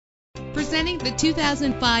Presenting the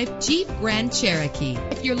 2005 Jeep Grand Cherokee.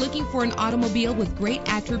 If you're looking for an automobile with great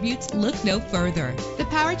attributes, look no further. The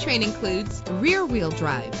powertrain includes rear-wheel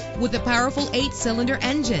drive with a powerful 8-cylinder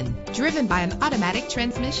engine driven by an automatic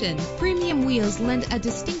transmission. Premium wheels lend a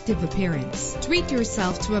distinctive appearance. Treat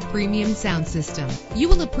yourself to a premium sound system. You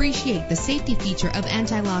will appreciate the safety feature of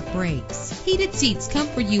anti-lock brakes. Heated seats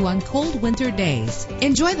comfort you on cold winter days.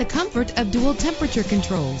 Enjoy the comfort of dual temperature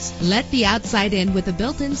controls. Let the outside in with a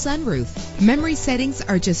built-in sunroof. Memory settings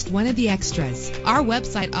are just one of the extras. Our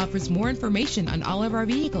website offers more information on all of our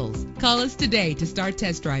vehicles. Call us today to start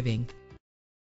test driving.